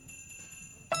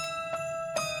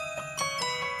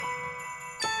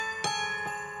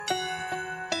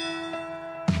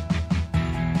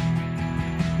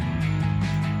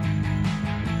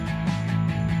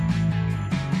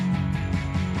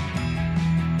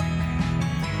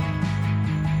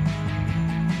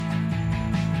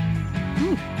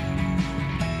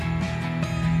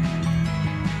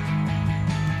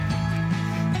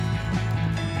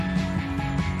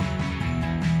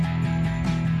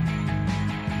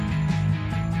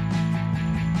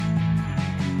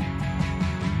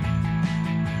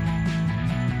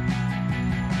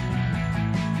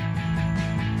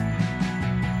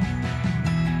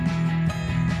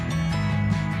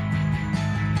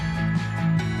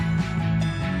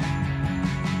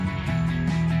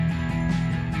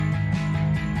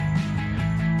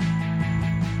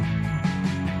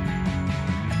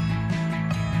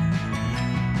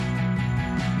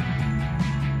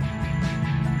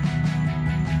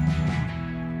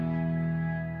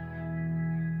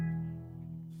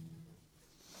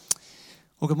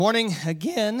Well, good morning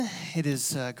again. It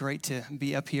is great to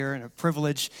be up here and a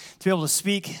privilege to be able to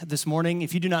speak this morning.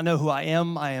 If you do not know who I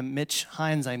am Mitch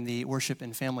Hines. I'm the worship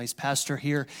and families pastor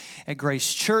here at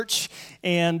Grace Church.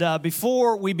 And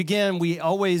before we begin, we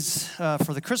always,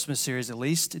 for the Christmas series at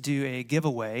least, do a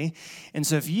giveaway. And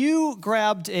so if you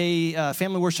grabbed a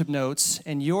family worship notes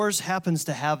and yours happens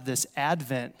to have this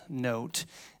Advent note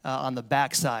on the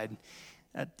backside,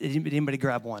 did anybody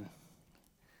grab one?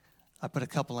 I put a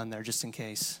couple in there just in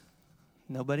case.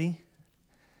 Nobody?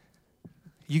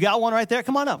 You got one right there?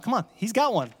 Come on up. Come on. He's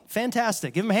got one.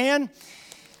 Fantastic. Give him a hand.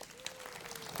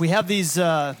 We have these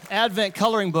Advent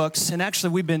coloring books, and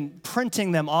actually we've been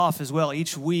printing them off as well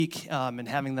each week and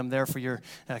having them there for your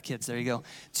kids. There you go.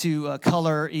 To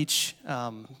color each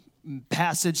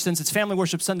passage. Since it's Family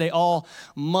Worship Sunday all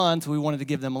month, we wanted to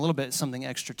give them a little bit something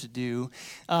extra to do.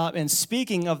 And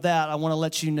speaking of that, I want to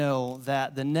let you know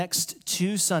that the next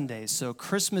 2 Sundays, so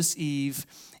Christmas Eve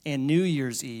and New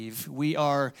Year's Eve, we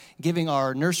are giving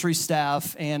our nursery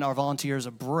staff and our volunteers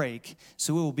a break.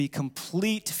 So it will be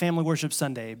complete Family Worship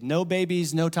Sunday. No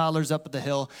babies, no toddlers up at the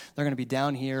hill. They're going to be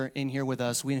down here, in here with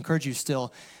us. We encourage you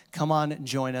still, come on,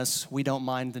 join us. We don't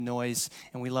mind the noise,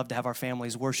 and we love to have our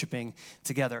families worshiping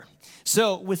together.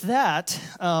 So with that,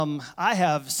 I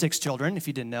have 6 children, if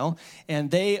you didn't know,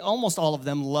 and almost all of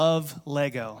them love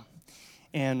Lego.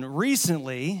 And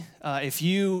recently, if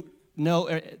you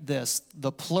know this,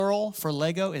 the plural for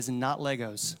Lego is not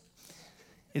Legos.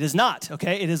 It is not,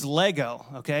 okay? It is Lego,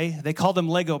 okay? They call them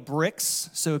Lego bricks,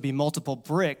 so it would be multiple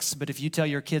bricks, but if you tell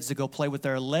your kids to go play with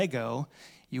their Lego,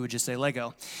 you would just say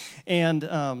Lego. And,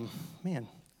 man,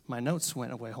 my notes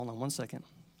went away. Hold on one second.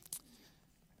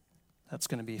 That's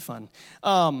going to be fun.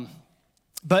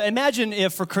 But imagine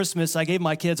if for Christmas I gave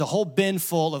my kids a whole bin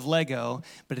full of Lego,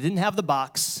 but it didn't have the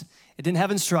box. It didn't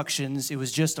have instructions. It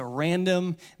was just a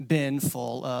random bin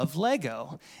full of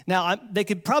Lego. Now, they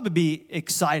could probably be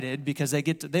excited because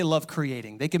they love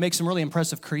creating. They could make some really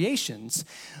impressive creations,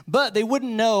 but they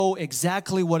wouldn't know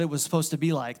exactly what it was supposed to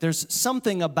be like. There's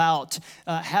something about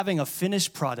having a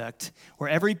finished product where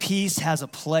every piece has a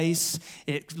place.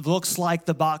 It looks like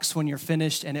the box when you're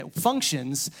finished, and it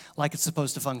functions like it's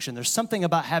supposed to function. There's something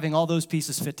about having all those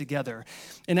pieces fit together.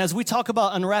 And as we talk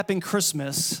about Unwrapping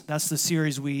Christmas, that's the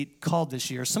series we called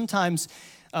this year. Sometimes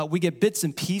we get bits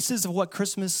and pieces of what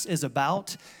Christmas is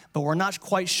about, but we're not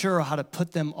quite sure how to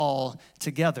put them all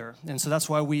together. And so that's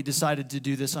why we decided to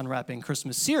do this Unwrapping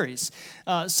Christmas series.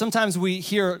 Sometimes we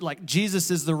hear like Jesus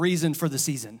is the reason for the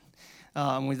season.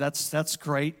 That's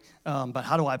great, but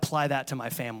how do I apply that to my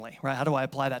family, right? How do I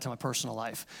apply that to my personal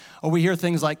life? Or we hear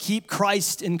things like keep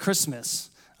Christ in Christmas.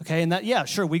 Okay, and that, yeah,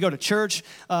 sure, we go to church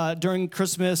during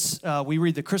Christmas. We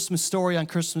read the Christmas story on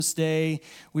Christmas Day.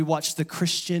 We watch the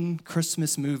Christian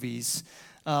Christmas movies.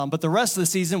 But the rest of the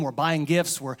season, we're buying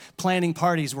gifts, we're planning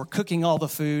parties, we're cooking all the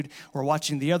food, we're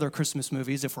watching the other Christmas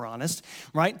movies, if we're honest,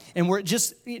 right? And it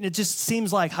just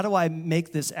seems like, how do I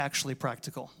make this actually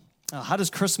practical? How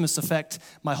does Christmas affect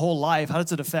my whole life? How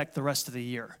does it affect the rest of the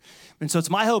year? And so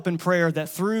it's my hope and prayer that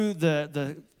through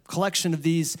the collection of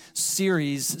these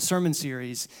sermon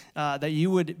series, that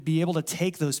you would be able to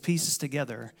take those pieces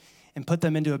together and put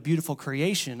them into a beautiful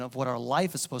creation of what our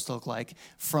life is supposed to look like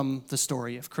from the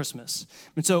story of Christmas.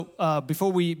 And so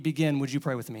before we begin, would you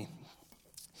pray with me?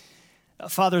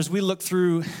 Father, as we look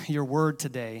through your word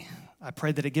today, I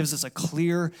pray that it gives us a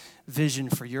clear vision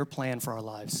for your plan for our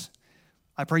lives.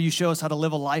 I pray you show us how to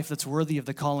live a life that's worthy of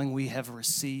the calling we have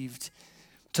received,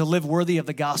 to live worthy of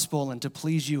the gospel and to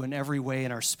please you in every way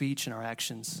in our speech and our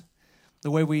actions.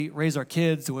 The way we raise our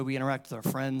kids, the way we interact with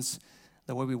our friends,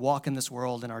 the way we walk in this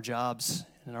world, in our jobs,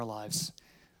 and in our lives.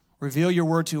 Reveal your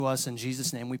word to us. In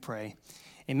Jesus' name we pray.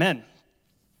 Amen.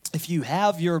 If you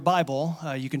have your Bible,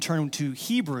 you can turn to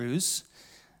Hebrews,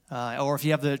 or if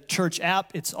you have the church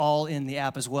app, it's all in the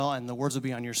app as well, and the words will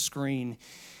be on your screen.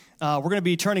 We're going to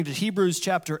be turning to Hebrews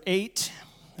chapter 8,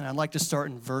 and I'd like to start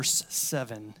in verse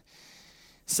 7.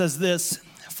 It says this,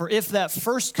 "For if that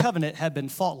first covenant had been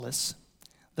faultless,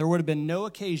 there would have been no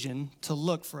occasion to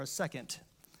look for a second.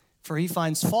 For he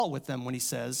finds fault with them when he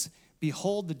says,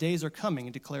 'Behold, the days are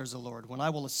coming, declares the Lord, when I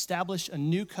will establish a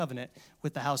new covenant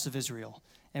with the house of Israel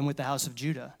and with the house of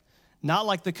Judah, not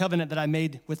like the covenant that I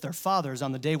made with their fathers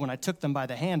on the day when I took them by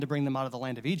the hand to bring them out of the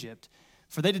land of Egypt.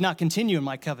 For they did not continue in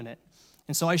my covenant,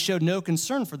 and so I showed no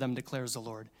concern for them, declares the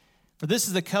Lord. For this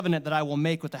is the covenant that I will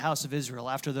make with the house of Israel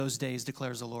after those days,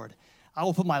 declares the Lord. I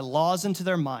will put my laws into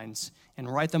their minds and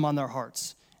write them on their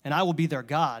hearts, and I will be their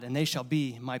God, and they shall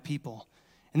be my people.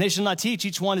 And they shall not teach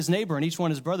each one his neighbor and each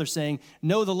one his brother, saying,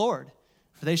 Know the Lord,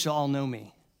 for they shall all know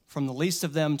me, from the least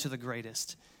of them to the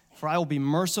greatest. For I will be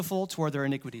merciful toward their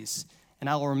iniquities, and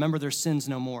I will remember their sins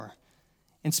no more.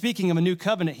 And speaking of a new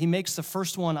covenant, he makes the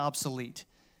first one obsolete.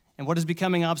 And what is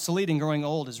becoming obsolete and growing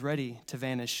old is ready to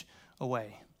vanish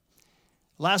away.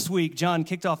 Last week, John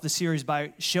kicked off the series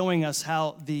by showing us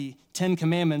how the Ten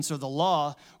Commandments, or the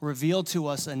law, revealed to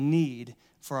us a need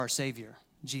for our Savior,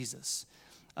 Jesus.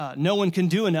 No one can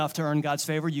do enough to earn God's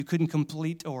favor. You couldn't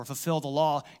complete or fulfill the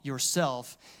law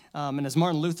yourself. And as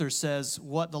Martin Luther says,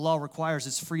 what the law requires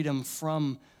is freedom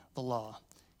from the law.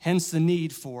 Hence the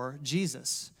need for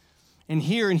Jesus. And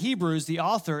here in Hebrews, the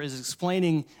author is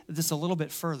explaining this a little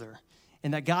bit further,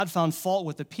 in that God found fault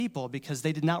with the people because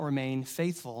they did not remain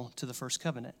faithful to the first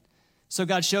covenant. So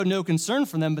God showed no concern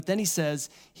for them, but then he says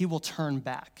he will turn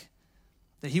back,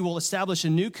 that he will establish a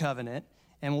new covenant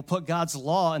and will put God's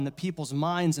law in the people's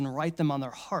minds and write them on their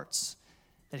hearts,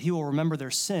 that he will remember their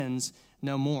sins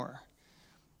no more.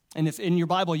 And if in your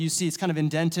Bible you see it's kind of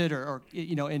indented or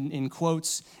in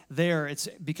quotes there, it's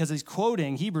because he's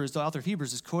quoting Hebrews, the author of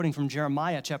Hebrews is quoting from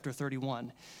Jeremiah chapter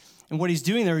 31. And what he's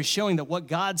doing there is showing that what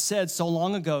God said so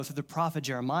long ago through the prophet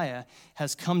Jeremiah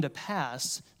has come to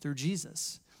pass through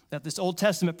Jesus, that this Old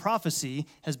Testament prophecy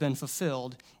has been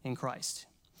fulfilled in Christ.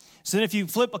 So then if you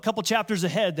flip a couple chapters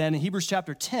ahead then, in Hebrews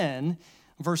chapter 10,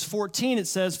 verse 14, it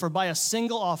says, "For by a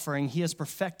single offering he has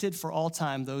perfected for all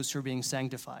time those who are being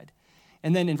sanctified."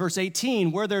 And then in verse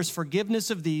 18, "Where there's forgiveness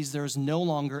of these, there is no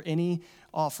longer any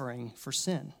offering for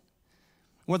sin."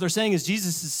 What they're saying is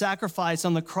Jesus' sacrifice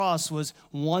on the cross was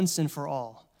once and for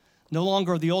all. No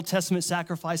longer are the Old Testament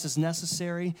sacrifices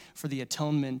necessary for the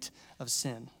atonement of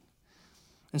sin.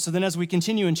 And so then as we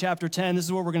continue in chapter 10, this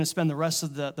is where we're going to spend the rest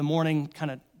of the morning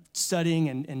kind of studying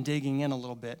and digging in a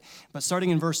little bit. But starting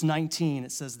in verse 19,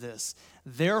 it says this,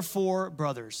 "Therefore,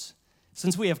 brothers,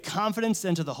 since we have confidence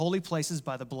into the holy places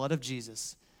by the blood of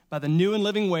Jesus, by the new and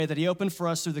living way that he opened for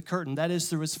us through the curtain, that is,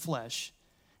 through his flesh,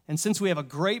 and since we have a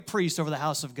great priest over the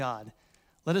house of God,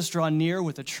 let us draw near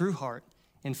with a true heart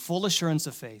in full assurance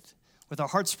of faith, with our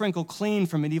hearts sprinkled clean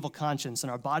from an evil conscience and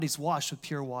our bodies washed with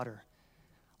pure water.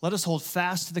 Let us hold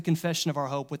fast to the confession of our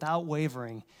hope without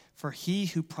wavering, for he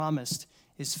who promised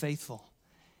is faithful.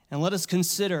 And let us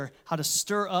consider how to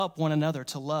stir up one another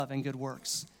to love and good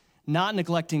works, not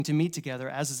neglecting to meet together,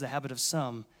 as is the habit of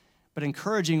some, but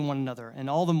encouraging one another, and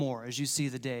all the more as you see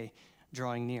the day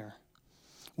drawing near."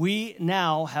 We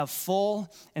now have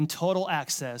full and total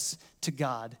access to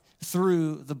God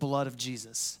through the blood of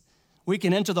Jesus. We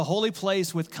can enter the holy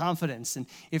place with confidence. And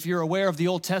if you're aware of the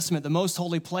Old Testament, the most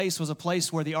holy place was a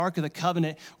place where the Ark of the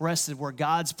Covenant rested, where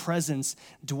God's presence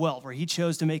dwelt, where he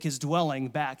chose to make his dwelling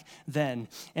back then.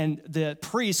 And the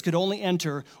priest could only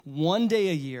enter one day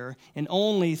a year and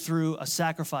only through a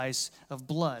sacrifice of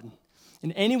blood.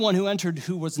 And anyone who entered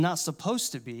who was not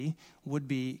supposed to be would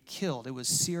be killed. It was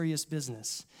serious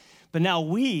business. But now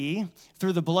we,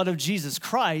 through the blood of Jesus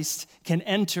Christ, can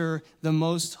enter the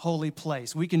most holy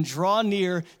place. We can draw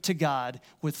near to God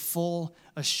with full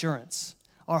assurance.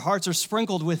 Our hearts are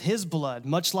sprinkled with his blood,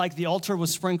 much like the altar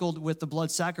was sprinkled with the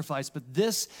blood sacrifice, but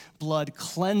this blood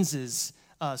cleanses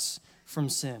us from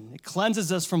sin. It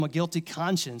cleanses us from a guilty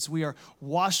conscience. We are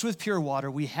washed with pure water.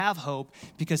 We have hope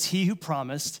because he who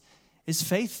promised is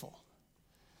faithful.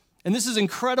 And this is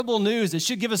incredible news. It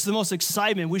should give us the most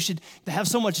excitement. We should have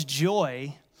so much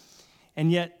joy.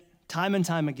 And yet, time and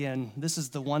time again, this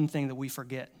is the one thing that we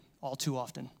forget all too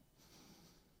often.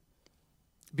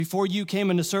 Before you came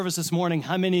into service this morning,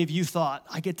 how many of you thought,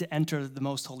 I get to enter the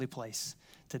most holy place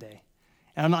today?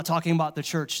 And I'm not talking about the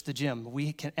church, the gym.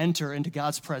 We can enter into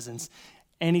God's presence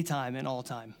anytime and all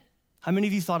time. How many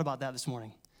of you thought about that this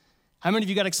morning? How many of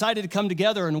you got excited to come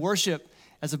together and worship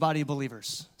as a body of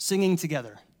believers, singing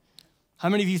together? How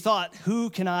many of you thought,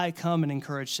 who can I come and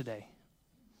encourage today?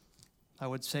 I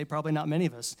would say probably not many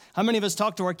of us. How many of us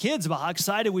talked to our kids about how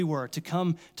excited we were to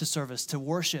come to service, to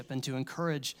worship, and to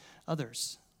encourage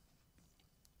others?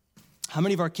 How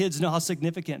many of our kids know how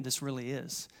significant this really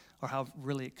is, or how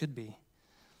really it could be?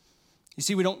 You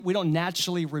see, we don't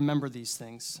naturally remember these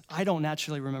things. I don't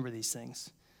naturally remember these things.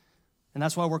 And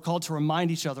that's why we're called to remind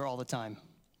each other all the time.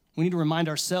 We need to remind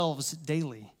ourselves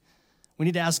daily. We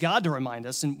need to ask God to remind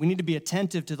us, and we need to be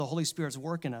attentive to the Holy Spirit's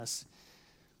work in us.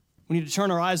 We need to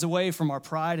turn our eyes away from our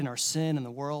pride and our sin and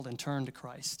the world and turn to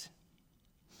Christ.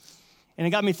 And it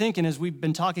got me thinking as we've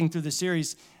been talking through the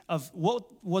series of what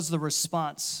was the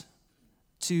response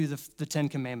to the Ten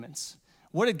Commandments.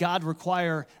 What did God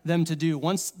require them to do?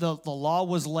 Once the law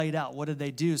was laid out, what did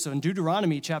they do? So in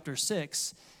Deuteronomy chapter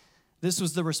 6, this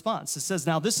was the response. It says,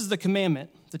 "Now this is the commandment,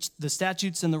 the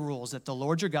statutes and the rules that the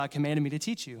Lord your God commanded me to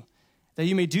teach you, that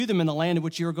you may do them in the land in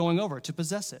which you are going over to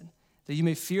possess it, that you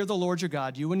may fear the Lord your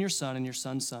God, you and your son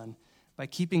son's son, by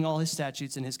keeping all his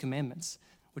statutes and his commandments,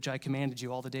 which I commanded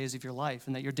you all the days of your life,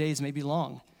 and that your days may be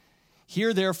long.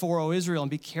 Hear therefore, O Israel,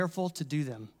 and be careful to do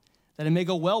them, that it may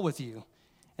go well with you,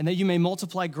 and that you may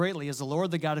multiply greatly, as the Lord,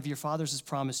 the God of your fathers, has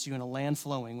promised you, in a land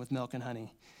flowing with milk and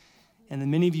honey. And then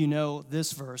many of you know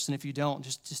this verse, and if you don't,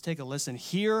 just take a listen.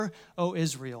 Hear, O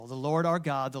Israel, the Lord our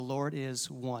God, the Lord is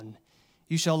one.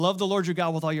 You shall love the Lord your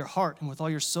God with all your heart, and with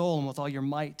all your soul, and with all your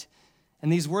might.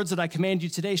 And these words that I command you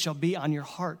today shall be on your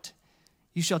heart.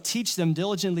 You shall teach them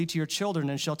diligently to your children,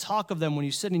 and shall talk of them when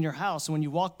you sit in your house, and when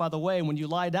you walk by the way, and when you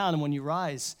lie down, and when you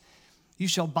rise. You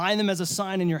shall bind them as a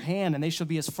sign in your hand, and they shall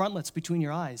be as frontlets between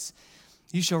your eyes.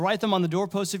 You shall write them on the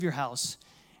doorposts of your house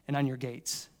and on your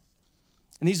gates.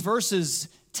 And these verses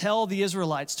tell the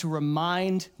Israelites to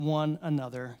remind one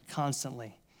another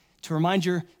constantly, to remind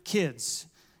your kids'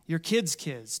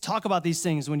 kids. Talk about these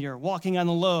things when you're walking on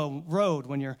the road,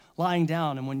 when you're lying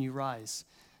down, and when you rise.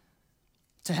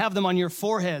 To have them on your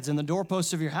foreheads and the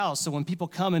doorposts of your house, so when people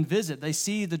come and visit, they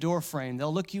see the door frame.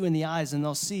 They'll look you in the eyes and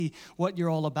they'll see what you're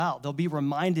all about. They'll be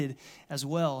reminded as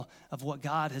well of what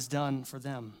God has done for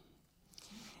them.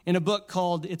 In a book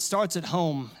called It Starts at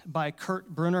Home by Kurt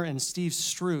Brunner and Steve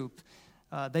Stroop,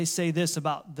 they say this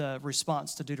about the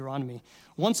response to Deuteronomy.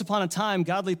 Once upon a time,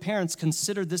 godly parents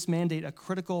considered this mandate a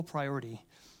critical priority.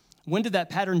 When did that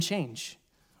pattern change?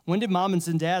 When did moms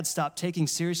and dads stop taking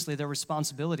seriously their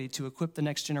responsibility to equip the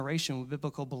next generation with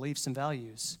biblical beliefs and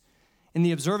values? In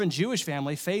the observant Jewish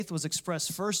family, faith was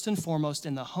expressed first and foremost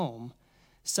in the home,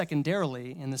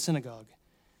 secondarily in the synagogue.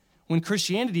 When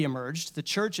Christianity emerged, the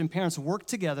church and parents worked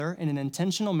together in an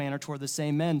intentional manner toward the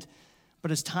same end.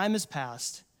 But as time has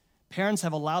passed, parents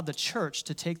have allowed the church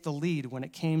to take the lead when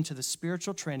it came to the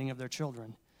spiritual training of their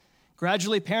children.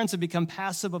 Gradually, parents have become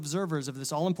passive observers of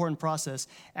this all-important process,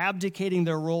 abdicating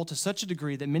their role to such a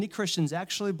degree that many Christians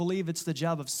actually believe it's the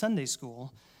job of Sunday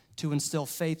school to instill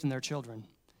faith in their children.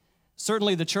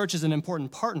 Certainly, the church is an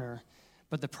important partner,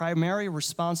 but the primary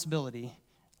responsibility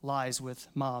lies with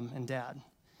mom and dad.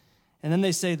 And then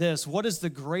they say this: what is the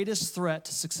greatest threat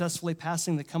to successfully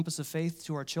passing the compass of faith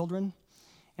to our children?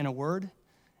 In a word,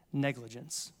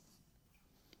 negligence.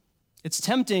 It's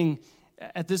tempting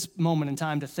at this moment in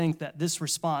time to think that this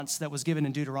response that was given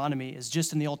in Deuteronomy is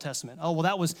just in the Old Testament. Oh, well,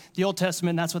 that was the Old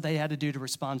Testament, and that's what they had to do to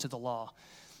respond to the law.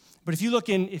 But if you look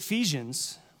in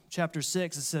Ephesians chapter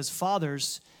 6, it says,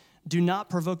 "Fathers, do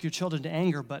not provoke your children to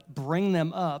anger, but bring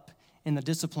them up in the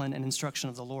discipline and instruction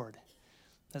of the Lord."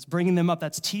 That's bringing them up,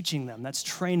 that's teaching them, that's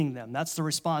training them. That's the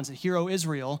response. Hear, O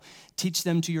Israel, teach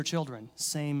them to your children.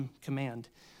 Same command.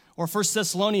 Or 1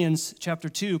 Thessalonians chapter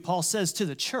 2, Paul says to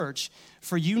the church,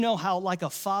 "For you know how, like a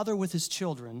father with his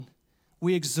children,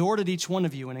 we exhorted each one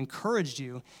of you and encouraged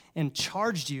you and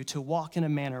charged you to walk in a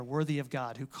manner worthy of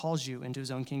God, who calls you into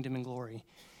his own kingdom and glory."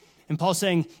 And Paul's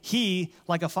saying he,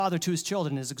 like a father to his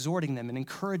children, is exhorting them and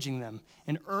encouraging them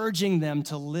and urging them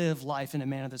to live life in a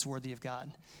manner that's worthy of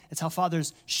God. It's how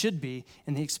fathers should be,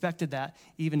 and he expected that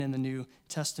even in the New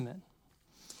Testament.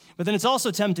 But then it's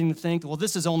also tempting to think, well,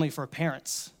 this is only for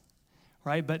parents,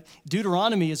 right? But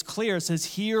Deuteronomy is clear. It says,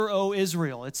 "Hear, O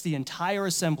Israel." It's the entire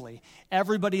assembly,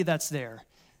 everybody that's there.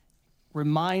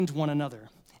 Remind one another.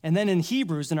 And then in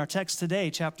Hebrews, in our text today,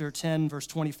 chapter 10, verse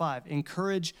 25,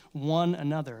 encourage one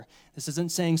another. This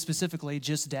isn't saying specifically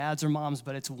just dads or moms,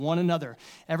 but it's one another.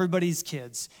 Everybody's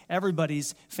kids,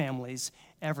 everybody's families,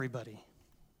 everybody.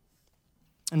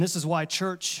 And this is why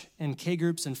church and K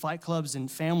groups and fight clubs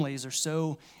and families are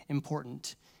so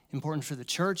important. Important for the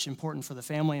church, important for the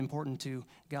family, important to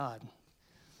God.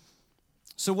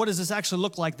 So what does this actually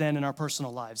look like then in our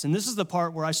personal lives? And this is the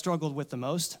part where I struggled with the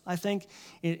most, I think.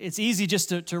 It's easy just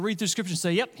to read through Scripture and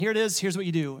say, yep, here it is, here's what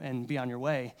you do, and be on your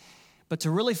way. But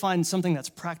to really find something that's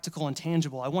practical and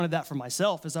tangible, I wanted that for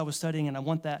myself as I was studying, and I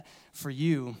want that for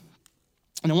you.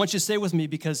 And I want you to stay with me,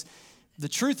 because the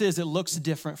truth is it looks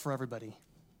different for everybody.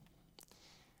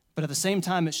 But at the same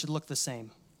time, it should look the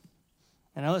same.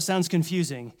 I know it sounds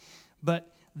confusing,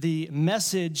 but the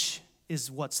message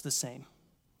is what's the same.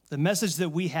 The message that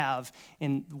we have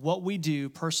in what we do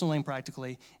personally and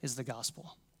practically is the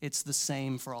gospel. It's the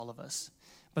same for all of us.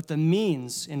 But the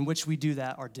means in which we do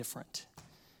that are different.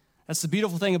 That's the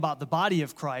beautiful thing about the body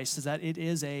of Christ, is that it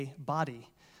is a body,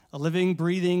 a living,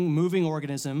 breathing, moving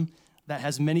organism that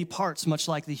has many parts, much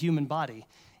like the human body.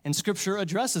 And Scripture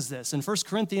addresses this. In 1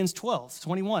 Corinthians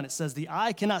 12:21, it says, "The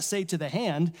eye cannot say to the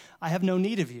hand, 'I have no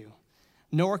need of you,'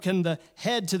 nor can the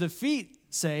head to the feet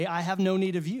say, 'I have no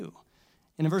need of you.'"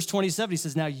 And in verse 27, he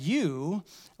says, "Now you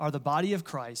are the body of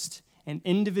Christ and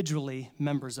individually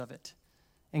members of it."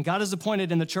 And God has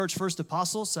appointed in the church first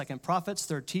apostles, second prophets,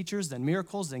 third teachers, then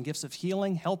miracles, then gifts of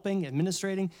healing, helping,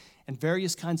 administrating, and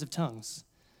various kinds of tongues.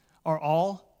 Are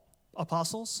all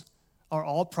apostles? Are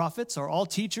all prophets? Are all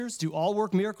teachers? Do all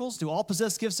work miracles? Do all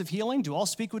possess gifts of healing? Do all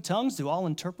speak with tongues? Do all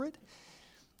interpret?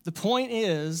 The point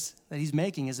is that he's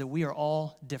making is that we are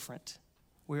all different.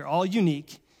 We are all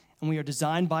unique, and we are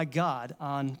designed by God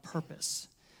on purpose.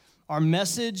 Our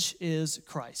message is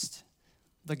Christ,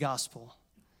 the gospel.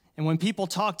 And when people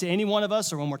talk to any one of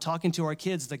us or when we're talking to our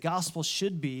kids, the gospel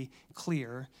should be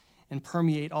clear and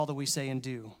permeate all that we say and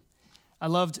do. I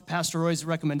loved Pastor Roy's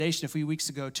recommendation a few weeks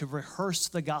ago to rehearse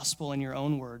the gospel in your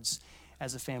own words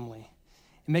as a family.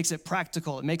 It makes it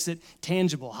practical. It makes it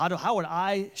tangible. How would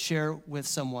I share with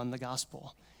someone the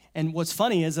gospel? And what's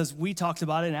funny is as we talked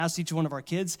about it and asked each one of our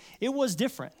kids, it was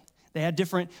different. They had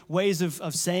different ways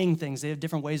of saying things. They have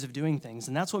different ways of doing things.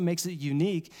 And that's what makes it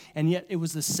unique. And yet it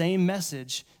was the same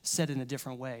message said in a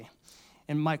different way.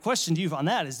 And my question to you on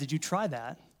that is, did you try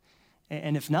that?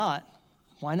 And if not,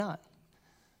 why not?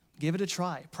 Give it a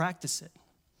try. Practice it.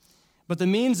 But the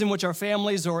means in which our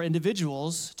families or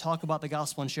individuals talk about the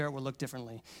gospel and share it will look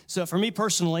differently. So for me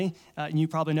personally, and you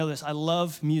probably know this, I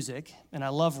love music and I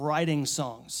love writing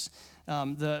songs.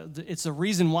 It's a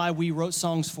reason why we wrote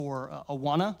songs for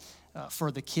Awana.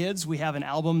 For the kids, we have an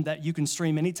album that you can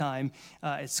stream anytime.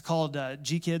 It's called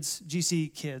GC Kids,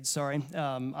 It's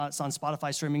on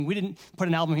Spotify streaming. We didn't put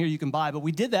an album here you can buy, but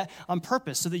we did that on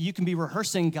purpose so that you can be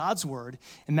rehearsing God's word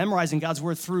and memorizing God's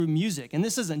word through music. And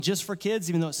this isn't just for kids,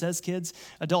 even though it says kids.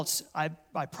 Adults, I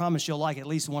promise you'll like at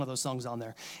least one of those songs on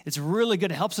there. It's really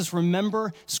good. It helps us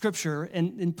remember Scripture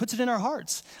and puts it in our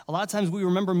hearts. A lot of times we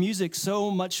remember music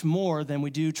so much more than we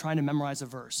do trying to memorize a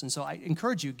verse. And so I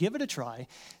encourage you, give it a try.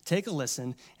 Take a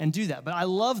listen and do that. But I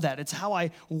love that. It's how I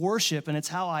worship and it's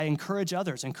how I encourage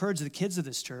others, encourage the kids of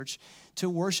this church to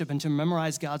worship and to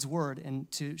memorize God's word and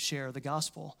to share the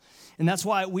gospel. And that's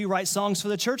why we write songs for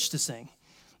the church to sing.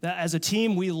 That as a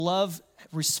team, we love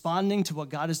responding to what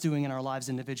God is doing in our lives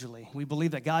individually. We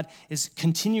believe that God is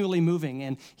continually moving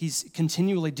and he's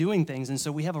continually doing things. And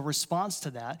so we have a response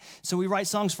to that. So we write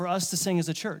songs for us to sing as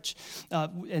a church.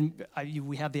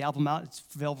 We have the album out. It's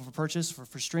available for purchase,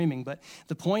 for streaming. But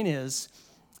the point is,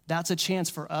 that's a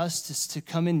chance for us to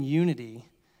come in unity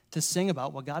to sing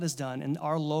about what God has done in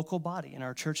our local body, in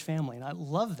our church family. And I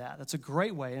love that. That's a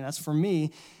great way. And that's for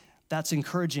me, that's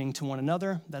encouraging to one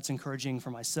another. That's encouraging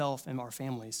for myself and our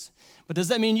families. But does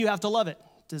that mean you have to love it?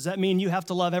 Does that mean you have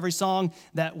to love every song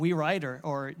that we write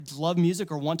or love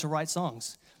music or want to write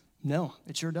songs? No,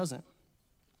 it sure doesn't.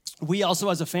 We also,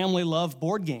 as a family, love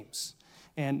board games.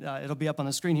 And it'll be up on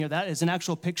the screen here. That is an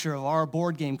actual picture of our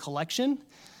board game collection.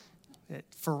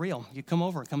 For real, you come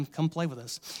over, come play with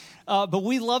us. But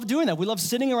we love doing that. We love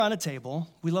sitting around a table.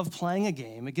 We love playing a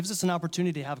game. It gives us an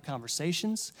opportunity to have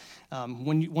conversations.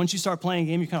 Once you start playing a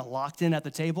game, you're kind of locked in at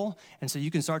the table, and so you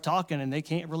can start talking, and they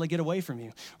can't really get away from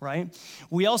you, right?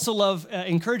 We also love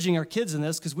encouraging our kids in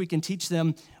this because we can teach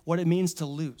them what it means to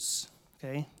lose,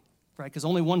 okay? Right? Because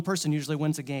only one person usually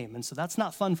wins a game, and so that's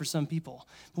not fun for some people.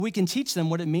 But we can teach them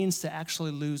what it means to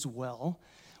actually lose well.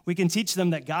 We can teach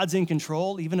them that God's in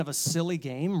control, even of a silly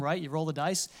game, right? You roll the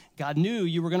dice. God knew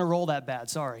you were going to roll that bad.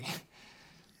 Sorry.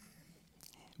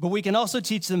 But we can also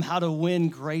teach them how to win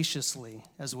graciously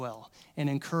as well and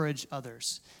encourage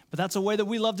others. But that's a way that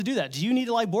we love to do that. Do you need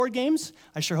to like board games?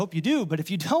 I sure hope you do. But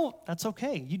if you don't, that's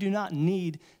okay. You do not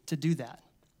need to do that.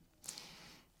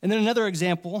 And then another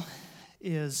example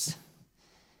is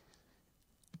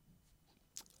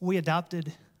we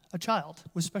adopted a child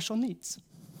with special needs.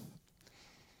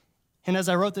 And as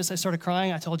I wrote this, I started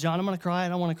crying. I told John, I'm going to cry. I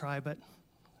don't want to cry, but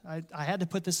I had to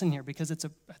put this in here because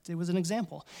it was an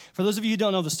example. For those of you who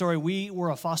don't know the story, we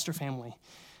were a foster family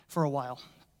for a while.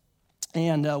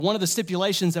 And one of the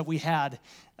stipulations that we had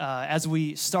as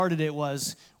we started it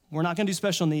was, we're not going to do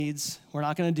special needs. We're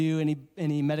not going to do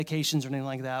any medications or anything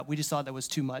like that. We just thought that was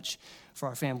too much for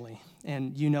our family.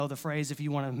 And you know the phrase, if you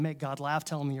want to make God laugh,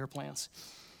 tell him your plans.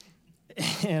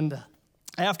 And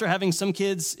after having some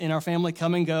kids in our family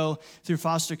come and go through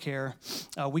foster care,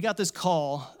 we got this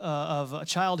call of a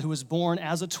child who was born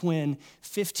as a twin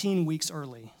 15 weeks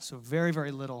early, so very,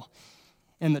 very little.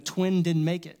 And the twin didn't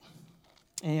make it.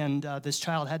 And this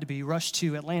child had to be rushed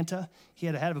to Atlanta. He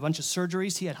had to have a bunch of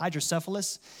surgeries. He had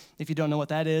hydrocephalus. If you don't know what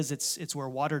that is, it's where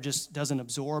water just doesn't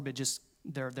absorb. It just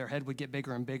their head would get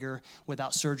bigger and bigger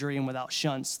without surgery and without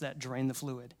shunts that drain the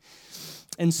fluid.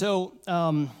 And so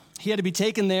he had to be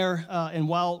taken there, and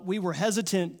while we were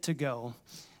hesitant to go,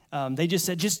 they just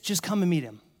said, just come and meet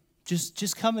him. Just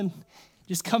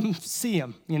come see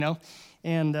him, you know.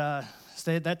 And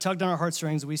so that tugged on our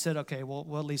heartstrings. We said, okay,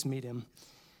 we'll at least meet him.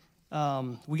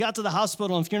 We got to the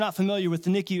hospital, and if you're not familiar with the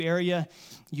NICU area,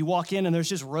 you walk in and there's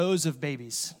just rows of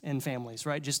babies and families,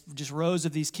 right? Just rows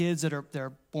of these kids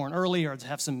they're born early or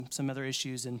have some other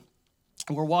issues. And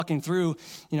we're walking through,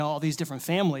 all these different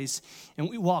families, and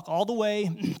we walk all the way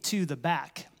to the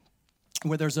back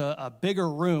where there's a bigger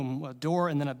room, a door,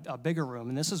 and then a bigger room.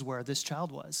 And this is where this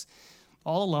child was,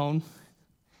 all alone,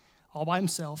 all by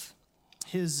himself.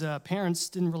 His parents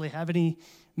didn't really have any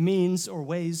means or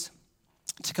ways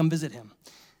to come visit him.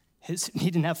 He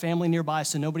didn't have family nearby,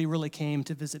 so nobody really came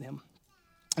to visit him.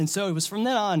 And so it was from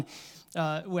then on,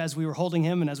 as we were holding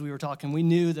him and as we were talking, we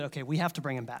knew that, okay, we have to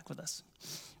bring him back with us.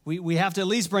 We have to at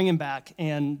least bring him back.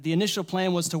 And the initial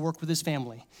plan was to work with his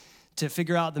family, to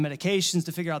figure out the medications,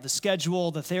 to figure out the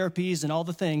schedule, the therapies, and all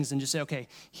the things, and just say, okay,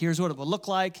 here's what it will look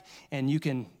like, and you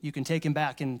can take him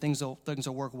back, and things will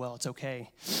work well. It's okay.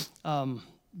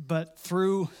 But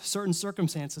through certain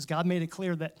circumstances, God made it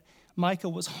clear that Micah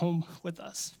was home with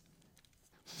us.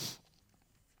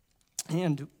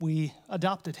 And we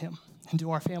adopted him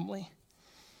into our family.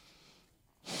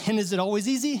 And is it always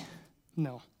easy?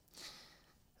 No.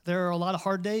 There are a lot of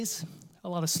hard days, a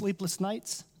lot of sleepless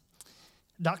nights,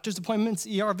 doctor's appointments,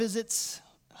 ER visits,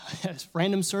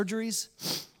 random surgeries,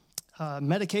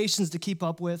 medications to keep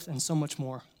up with, and so much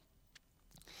more.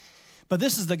 But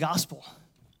this is the gospel.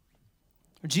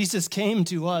 Jesus came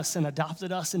to us and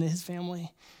adopted us into his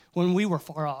family when we were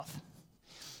far off,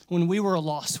 when we were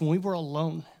lost, when we were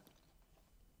alone.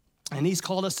 And he's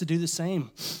called us to do the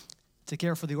same, to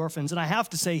care for the orphans. And I have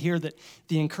to say here that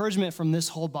the encouragement from this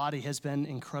whole body has been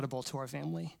incredible to our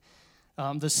family.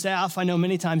 The staff, I know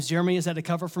many times Jeremy has had to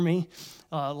cover for me,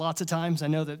 lots of times. I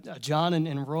know that John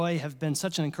and Roy have been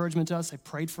such an encouragement to us. They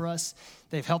prayed for us.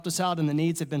 They've helped us out in the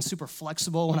needs. They've been super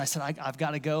flexible when I said, I've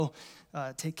got to go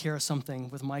take care of something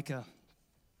with Micah.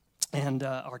 And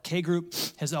our K group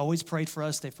has always prayed for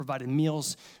us. They've provided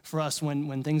meals for us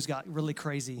when things got really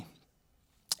crazy.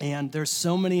 And there's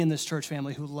so many in this church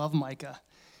family who love Micah.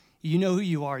 You know who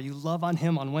you are. You love on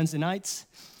him on Wednesday nights,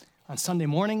 on Sunday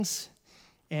mornings,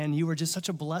 and you are just such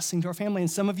a blessing to our family. And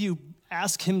some of you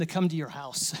ask him to come to your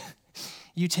house.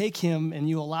 You take him and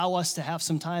you allow us to have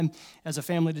some time as a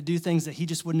family to do things that he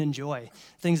just wouldn't enjoy,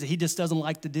 things that he just doesn't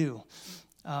like to do.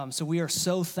 So we are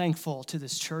so thankful to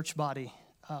this church body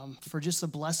for just the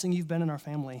blessing you've been in our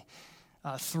family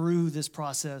through this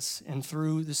process and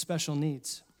through the special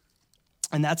needs.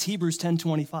 And that's Hebrews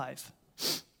 10:25.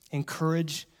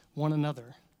 Encourage one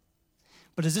another.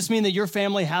 But does this mean that your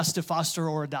family has to foster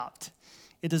or adopt?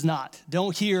 It does not.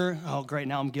 Don't hear, oh, great,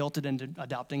 now I'm guilted into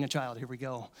adopting a child. Here we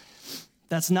go.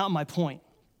 That's not my point.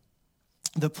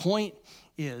 The point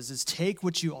is take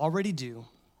what you already do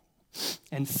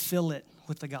and fill it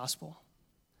with the gospel.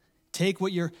 Take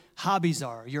what your hobbies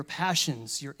are, your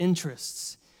passions, your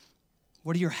interests.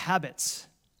 What are your habits?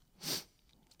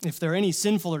 If there are any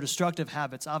sinful or destructive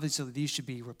habits, obviously these should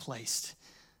be replaced.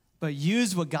 But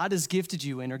use what God has gifted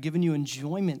you in or given you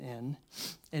enjoyment in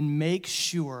and make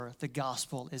sure the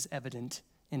gospel is evident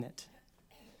in it.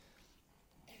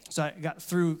 So I got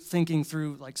through thinking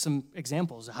through like some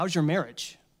examples. How's your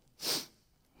marriage?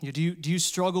 Do you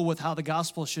struggle with how the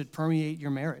gospel should permeate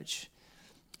your marriage?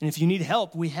 And if you need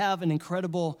help, we have an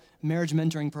incredible marriage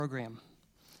mentoring program.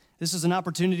 This is an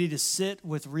opportunity to sit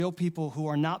with real people who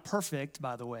are not perfect,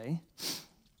 by the way,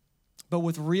 but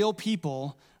with real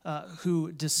people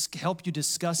who help you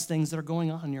discuss things that are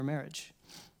going on in your marriage.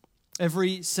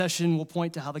 Every session will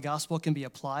point to how the gospel can be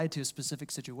applied to a specific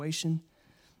situation,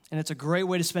 and it's a great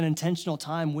way to spend intentional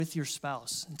time with your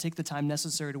spouse and take the time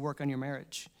necessary to work on your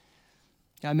marriage.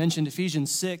 I mentioned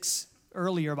Ephesians 6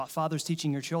 earlier about fathers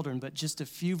teaching your children, but just a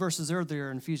few verses earlier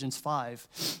in Ephesians 5,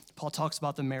 Paul talks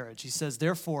about the marriage. He says,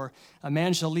 therefore, a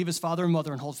man shall leave his father and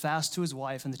mother and hold fast to his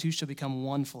wife, and the two shall become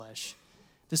one flesh.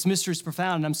 This mystery is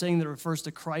profound, and I'm saying that it refers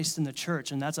to Christ and the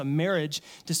church, and that's a marriage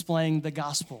displaying the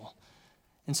gospel.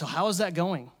 And so how is that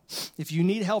going? If you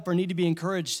need help or need to be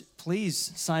encouraged,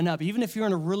 please sign up. Even if you're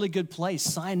in a really good place,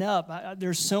 sign up.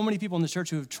 There's so many people in the church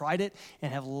who have tried it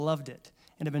and have loved it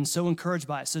and have been so encouraged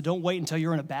by it. So don't wait until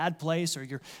you're in a bad place or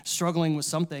you're struggling with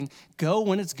something. Go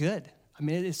when it's good. I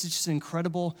mean, it's just an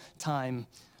incredible time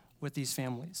with these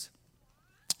families.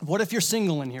 What if you're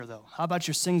single in here, though? How about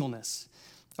your singleness?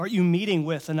 Are you meeting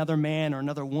with another man or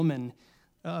another woman,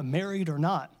 married or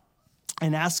not,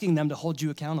 and asking them to hold you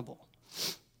accountable?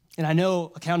 And I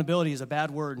know accountability is a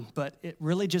bad word, but it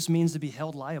really just means to be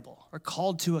held liable or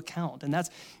called to account. And that's,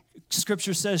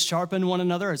 Scripture says, sharpen one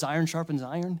another as iron sharpens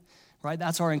iron, right?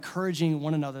 That's our encouraging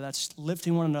one another. That's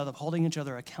lifting one another, holding each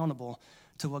other accountable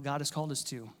to what God has called us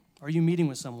to. Are you meeting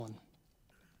with someone?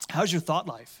 How's your thought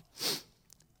life?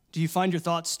 Do you find your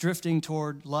thoughts drifting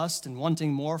toward lust and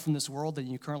wanting more from this world than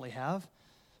you currently have?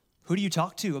 Who do you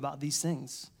talk to about these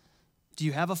things? Do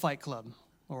you have a fight club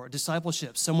or a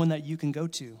discipleship, someone that you can go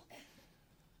to?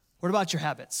 What about your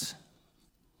habits?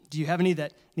 Do you have any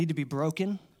that need to be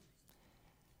broken?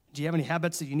 Do you have any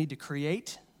habits that you need to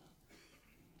create?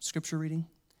 Scripture reading,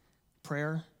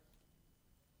 prayer,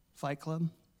 fight club?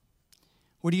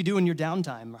 What do you do in your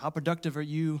downtime? Or how productive are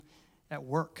you at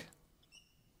work?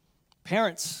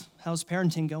 Parents, how's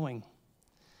parenting going?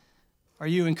 Are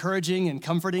you encouraging and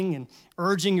comforting and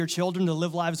urging your children to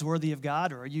live lives worthy of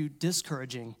God, or are you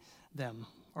discouraging them?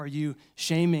 Are you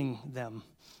shaming them?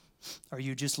 Are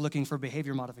you just looking for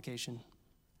behavior modification?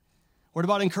 What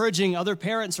about encouraging other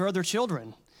parents or other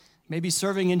children? Maybe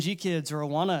serving in G-Kids or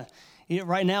Awana.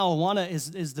 Right now, Awana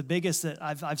is the biggest that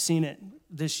I've seen it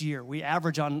this year. We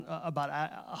average on about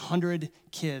 100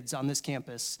 kids on this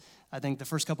campus. I think the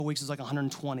first couple weeks was like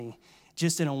 120,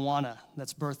 just in Awana,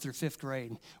 that's birth through 5th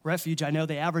grade. Refuge, I know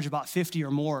they average about 50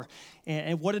 or more.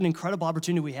 And what an incredible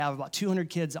opportunity we have, about 200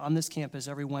 kids on this campus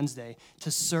every Wednesday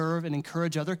to serve and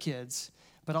encourage other kids,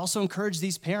 but also encourage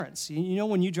these parents. You know,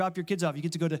 when you drop your kids off, you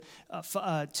get to go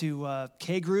to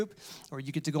K group, or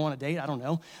you get to go on a date, I don't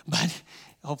know, but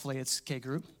hopefully it's K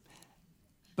group.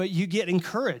 But you get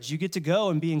encouraged. You get to go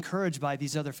and be encouraged by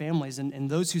these other families. And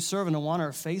those who serve in Awana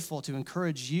are faithful to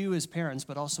encourage you as parents,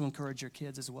 but also encourage your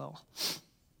kids as well.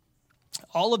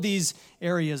 All of these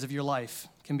areas of your life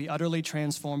can be utterly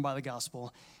transformed by the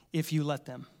gospel if you let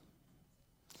them.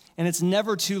 And it's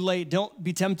never too late. Don't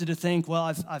be tempted to think,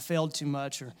 well, I've failed too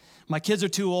much, or my kids are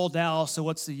too old now, so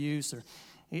what's the use? Or,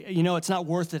 you know, it's not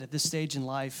worth it at this stage in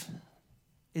life.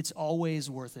 It's always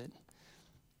worth it.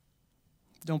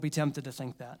 Don't be tempted to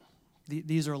think that.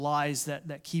 These are lies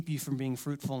that keep you from being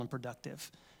fruitful and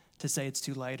productive, to say it's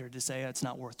too late or to say it's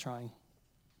not worth trying.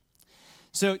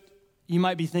 So you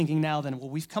might be thinking now then, well,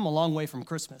 we've come a long way from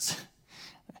Christmas.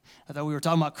 I thought we were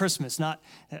talking about Christmas, not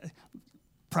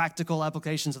practical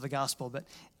applications of the gospel. But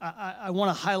I want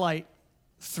to highlight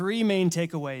 3 main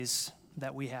takeaways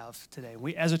that we have today.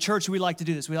 As a church, we like to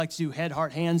do this. We like to do head,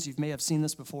 heart, hands. You may have seen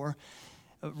this before.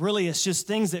 Really, it's just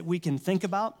things that we can think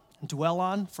about and dwell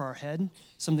on for our head,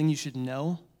 something you should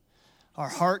know. Our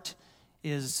heart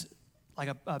is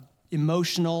like a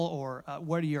emotional or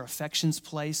where do your affections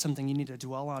place, something you need to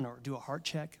dwell on or do a heart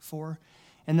check for.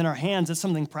 And then our hands, it's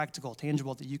something practical,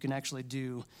 tangible that you can actually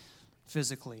do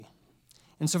physically.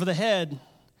 And so for the head,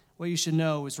 what you should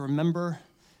know is remember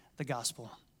the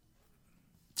gospel.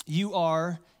 You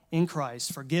are in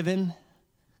Christ, forgiven,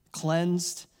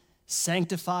 cleansed,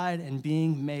 sanctified, and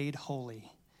being made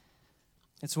holy.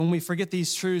 It's when we forget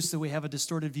these truths that we have a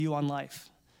distorted view on life.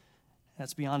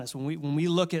 Let's be honest. When we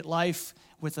look at life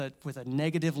with a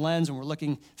negative lens and we're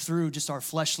looking through just our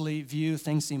fleshly view,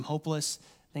 things seem hopeless,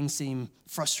 things seem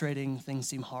frustrating, things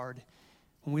seem hard.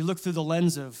 When we look through the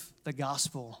lens of the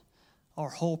gospel, our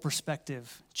whole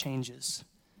perspective changes.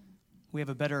 We have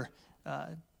a better,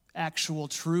 actual,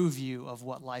 true view of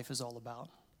what life is all about.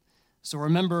 So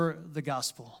remember the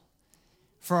gospel.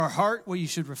 For our heart, what you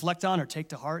should reflect on or take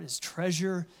to heart is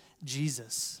treasure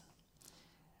Jesus.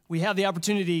 We have the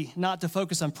opportunity not to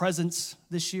focus on presents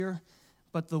this year,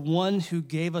 but the one who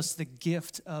gave us the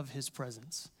gift of his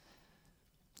presence.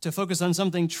 To focus on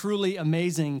something truly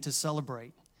amazing to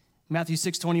celebrate. Matthew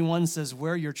 6:21 says,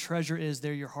 where your treasure is,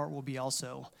 there your heart will be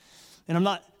also. And I'm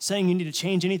not saying you need to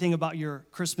change anything about your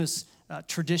Christmas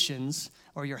traditions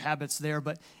or your habits there,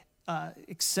 but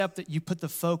except that you put the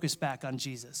focus back on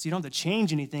Jesus. You don't have to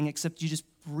change anything except you just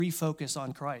refocus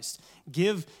on Christ.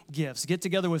 Give gifts, get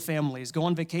together with families, go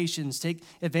on vacations, take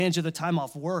advantage of the time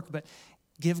off work, but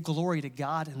give glory to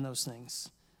God in those things.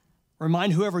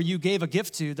 Remind whoever you gave a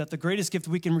gift to that the greatest gift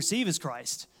we can receive is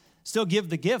Christ. Still give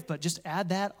the gift, but just add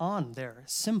that on there.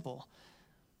 Simple.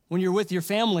 When you're with your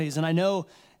families, and I know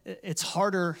it's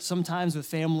harder sometimes with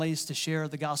families to share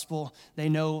the gospel. They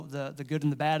know the good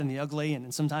and the bad and the ugly,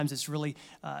 and sometimes it's really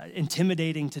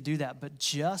intimidating to do that. But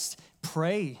just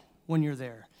pray when you're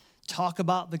there. Talk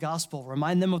about the gospel.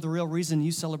 Remind them of the real reason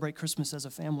you celebrate Christmas as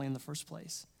a family in the first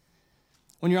place.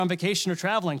 When you're on vacation or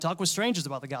traveling, talk with strangers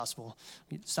about the gospel.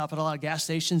 You stop at a lot of gas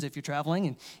stations if you're traveling,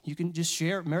 and you can just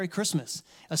share Merry Christmas.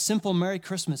 A simple Merry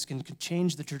Christmas can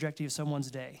change the trajectory of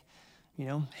someone's day. You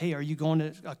know, hey, are you going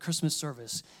to a Christmas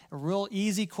service? A real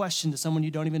easy question to someone you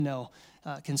don't even know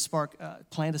can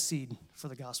plant a seed for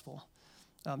the gospel.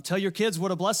 Tell your kids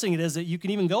what a blessing it is that you can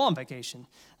even go on vacation.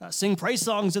 Sing praise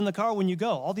songs in the car when you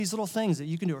go. All these little things that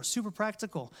you can do are super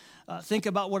practical. Think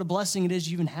about what a blessing it is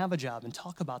you even have a job and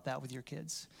talk about that with your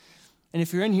kids. And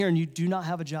if you're in here and you do not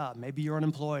have a job, maybe you're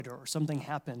unemployed or something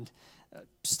happened,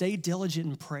 stay diligent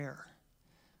in prayer.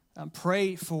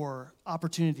 Pray for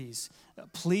opportunities.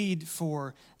 Plead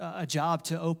for a job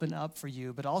to open up for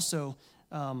you, but also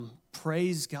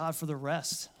praise God for the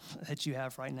rest that you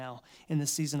have right now in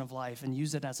this season of life and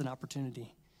use it as an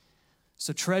opportunity.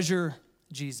 So treasure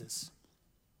Jesus.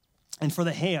 And for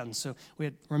the hands, so we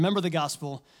had remember the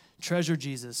gospel, treasure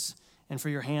Jesus, and for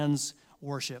your hands,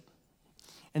 worship.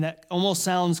 And that almost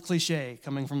sounds cliche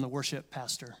coming from the worship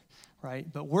pastor, right?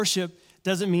 But worship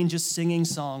doesn't mean just singing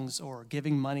songs or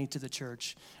giving money to the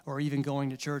church or even going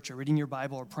to church or reading your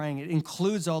Bible or praying. It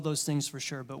includes all those things for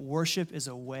sure, but worship is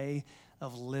a way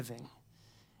of living.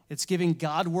 It's giving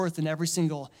God worth in every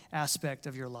single aspect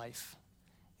of your life.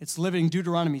 It's living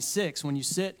Deuteronomy 6, when you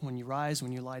sit, when you rise,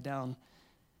 when you lie down.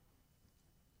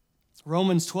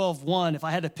 Romans 12:1, if I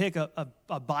had to pick a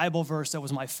Bible verse that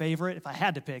was my favorite, if I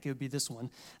had to pick, it would be this one.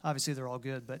 Obviously, they're all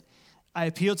good, but I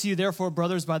appeal to you, therefore,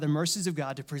 brothers, by the mercies of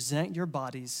God, to present your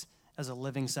bodies as a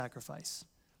living sacrifice,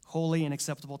 holy and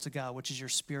acceptable to God, which is your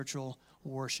spiritual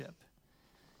worship.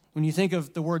 When you think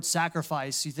of the word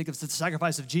sacrifice, you think of the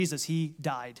sacrifice of Jesus. He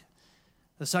died.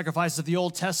 The sacrifices of the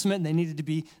Old Testament, they needed to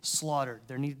be slaughtered.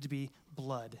 There needed to be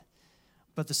blood.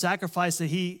 But the sacrifice that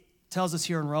he tells us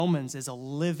here in Romans is a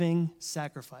living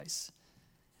sacrifice.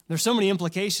 There's so many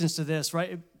implications to this,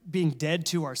 right? Being dead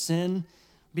to our sin,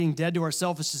 being dead to our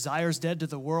selfish desires, dead to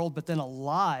the world, but then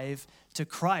alive to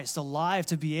Christ, alive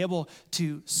to be able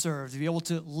to serve, to be able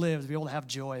to live, to be able to have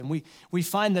joy. And we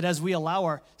find that as we allow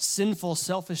our sinful,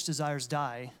 selfish desires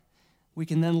die, we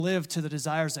can then live to the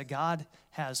desires that God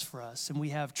has for us, and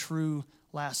we have true,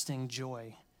 lasting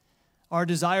joy. Our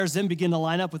desires then begin to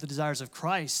line up with the desires of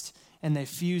Christ, and they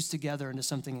fuse together into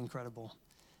something incredible.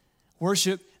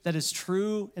 Worship that is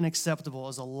true and acceptable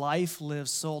is a life lived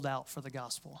sold out for the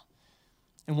gospel.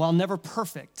 And while never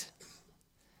perfect,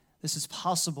 this is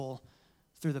possible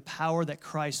through the power that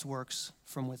Christ works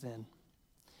from within.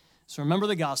 So remember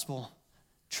the gospel,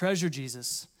 treasure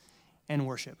Jesus, and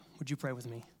worship. Would you pray with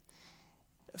me?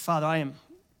 Father, I am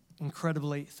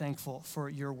incredibly thankful for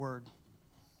your word,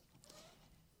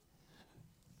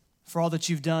 for all that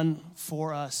you've done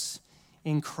for us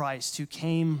in Christ, who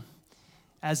came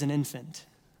as an infant,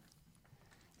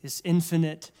 this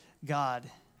infinite God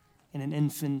and an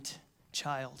infant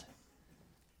child.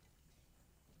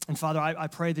 And Father, I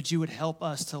pray that you would help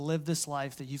us to live this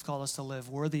life that you've called us to live,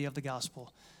 worthy of the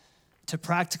gospel, to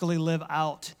practically live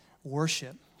out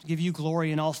worship, to give you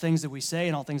glory in all things that we say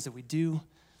and all things that we do,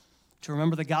 to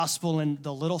remember the gospel in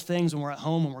the little things when we're at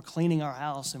home, when we're cleaning our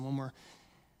house, and when we're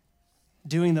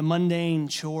doing the mundane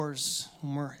chores,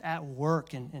 when we're at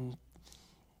work, and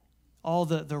all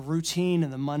the routine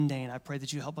and the mundane. I pray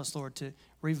that you help us, Lord, to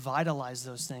revitalize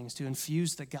those things, to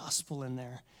infuse the gospel in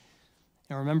there.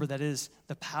 And remember, that is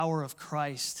the power of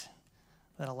Christ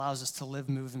that allows us to live,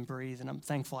 move, and breathe. And I'm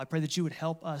thankful. I pray that you would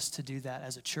help us to do that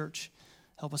as a church,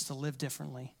 help us to live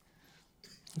differently.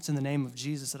 It's in the name of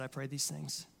Jesus that I pray these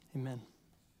things. Amen.